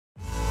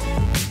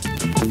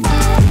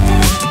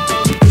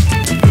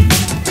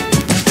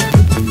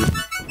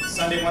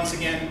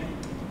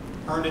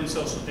Herndon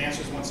Social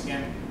Dancers once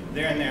again.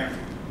 They're in there.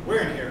 We're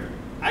in here.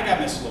 I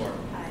got Miss Laura,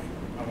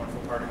 my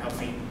wonderful partner, help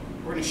me.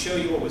 We're going to show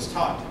you what was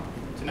taught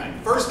tonight.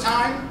 First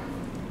time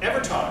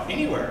ever taught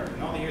anywhere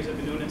in all the years I've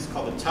been doing it. It's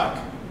called a tuck,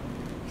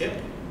 hip,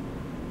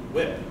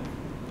 whip.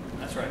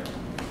 That's right.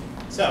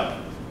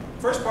 So,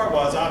 first part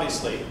was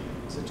obviously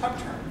it's a tuck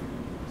turn.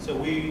 So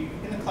we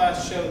in the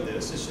class showed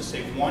this. It's just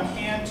a one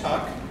hand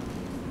tuck,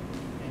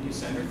 and you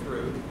send her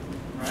through,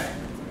 right?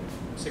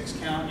 6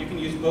 count. You can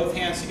use both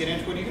hands to get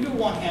into it. You can do a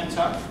one hand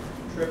tuck,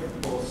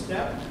 triple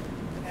step,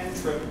 and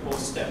triple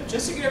step,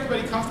 just to get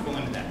everybody comfortable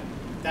into that.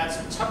 That's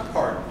the tuck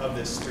part of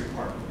this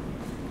 3-part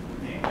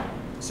thing.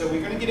 So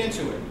we're going to get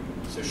into it.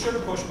 So sugar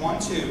push 1,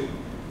 2,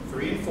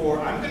 3, and 4.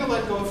 I'm going to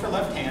let go of her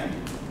left hand,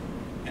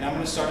 and I'm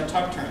going to start a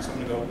tuck turn. So I'm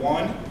going to go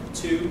 1,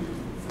 2,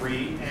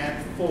 3,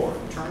 and 4.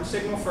 Turn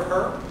signal for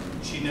her.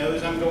 She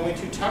knows I'm going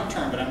to tuck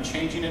turn, but I'm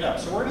changing it up.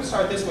 So we're going to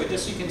start this way,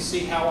 just so you can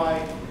see how I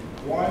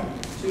 1,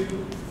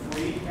 2,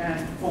 3,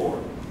 and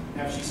 4.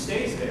 Now if she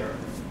stays there,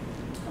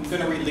 I'm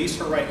going to release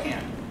her right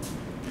hand.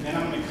 And then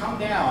I'm going to come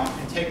down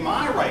and take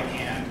my right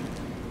hand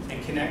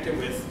and connect it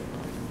with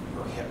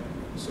her hip.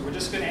 So we're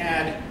just going to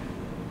add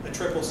a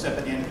triple step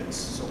at the end of this.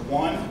 So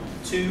 1,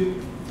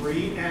 2,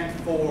 3,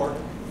 and 4,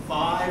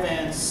 5,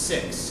 and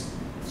 6.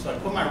 So I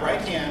put my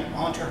right hand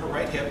onto her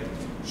right hip.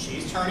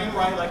 She's turning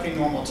right like a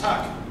normal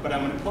tuck, but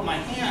I'm going to put my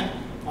hand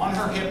on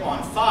her hip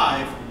on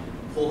 5,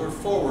 pull her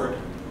forward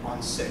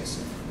on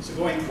 6. So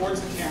going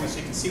towards the camera so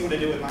you can see what I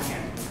do with my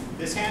hand.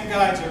 This hand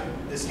guides her,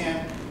 this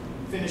hand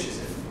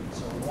finishes it.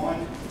 So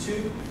 1,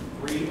 2,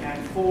 3,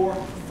 and 4,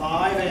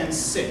 5, and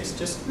 6.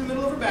 Just in the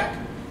middle of her back.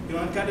 You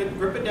don't got to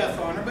grip of death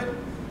on her, but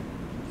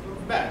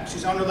her back.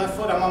 She's on her left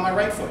foot, I'm on my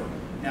right foot.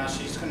 Now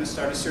she's going to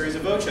start a series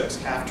of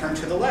ochos. Half turn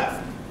to the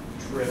left.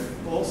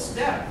 Triple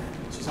step.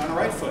 She's on her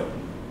right foot.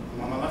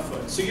 I'm on my left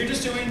foot. So you're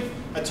just doing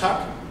a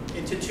tuck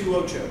into 2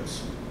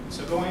 ochos.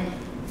 So going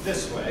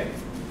this way.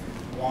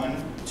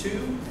 1,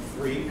 2,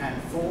 3,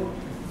 and 4,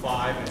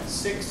 5, and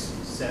 6,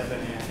 7,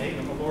 and 8.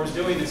 And what Laura's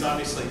doing is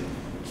obviously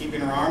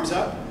keeping her arms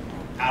up,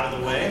 out of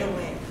the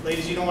way.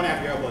 Ladies, you don't want to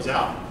have your elbows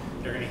out.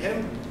 They're going to hit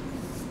them.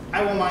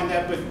 I won't mind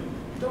that, but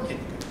don't hit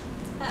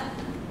them.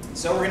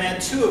 So we're going to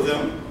add 2 of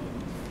them.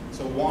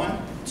 So 1,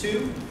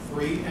 2,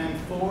 3, and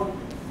 4.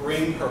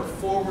 Bring her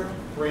forward.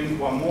 Bring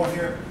one more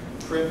here.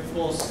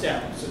 Triple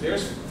step. So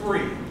there's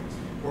 3.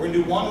 We're going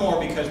to do one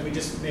more because we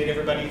just made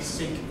everybody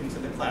sink into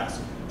the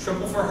class.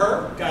 Triple for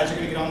her. Guys are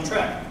going to get on the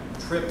track.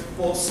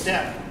 Triple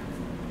step.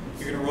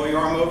 You're going to roll your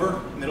arm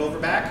over, middle of her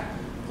back,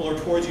 pull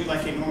her towards you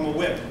like a normal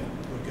whip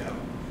would go.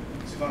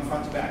 So going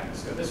front to back.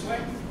 Let's go this way.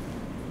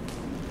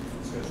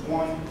 So it's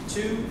 1,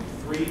 2,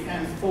 3,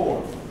 and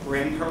 4.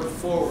 Bring her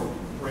forward.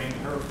 Bring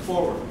her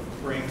forward.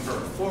 Bring her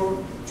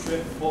forward.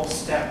 Triple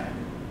step.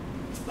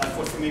 Left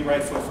foot for me,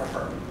 right foot for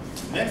her.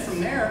 And then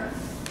from there,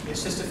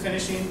 it's just a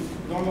finishing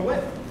normal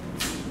whip.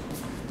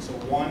 So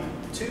 1,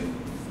 2,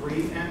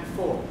 3, and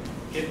 4.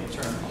 Hip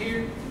turn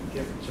here,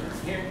 hip turn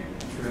here,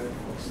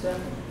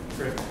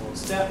 triple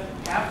step,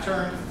 half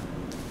turn,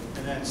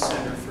 and then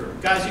send her through.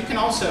 Guys, you can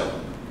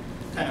also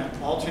kind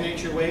of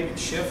alternate your weight and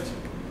shift.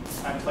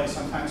 I play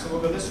sometimes, so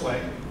we'll go this way.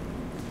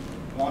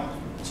 1,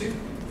 2,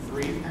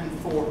 3, and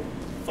 4,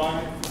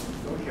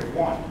 5. Go here.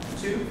 1,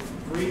 2,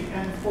 3,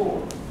 and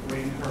 4.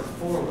 Bring her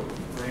forward.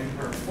 Bring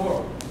her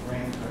forward.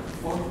 Bring her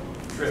forward.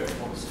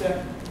 Triple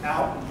step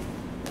out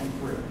and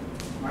through.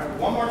 All right,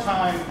 one more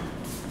time.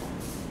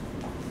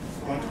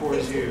 Going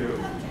towards you,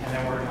 and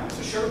then we're done.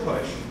 So sugar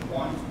push.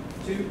 1,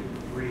 2,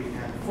 3,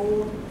 and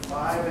 4,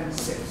 5, and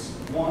 6.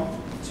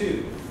 1,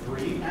 2,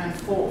 3, and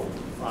 4,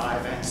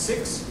 5, and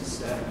 6,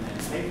 7,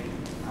 and 8,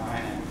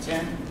 9, and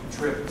 10.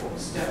 Triple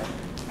step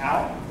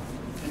out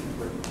and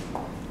through.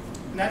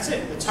 And that's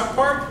it. The tuck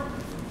part,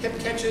 hip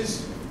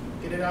catches,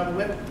 get it out of the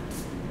whip.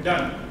 You're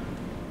done.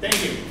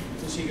 Thank you.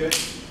 Is she good?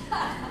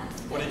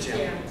 What a gem.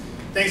 Yeah.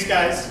 Thanks,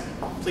 guys.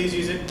 Please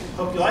use it.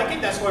 Hope you like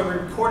it. That's why we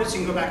record it, so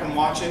you can go back and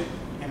watch it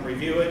and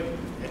review it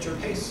at your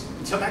pace.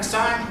 Until next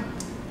time,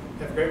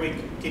 have a great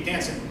week. Keep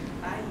dancing.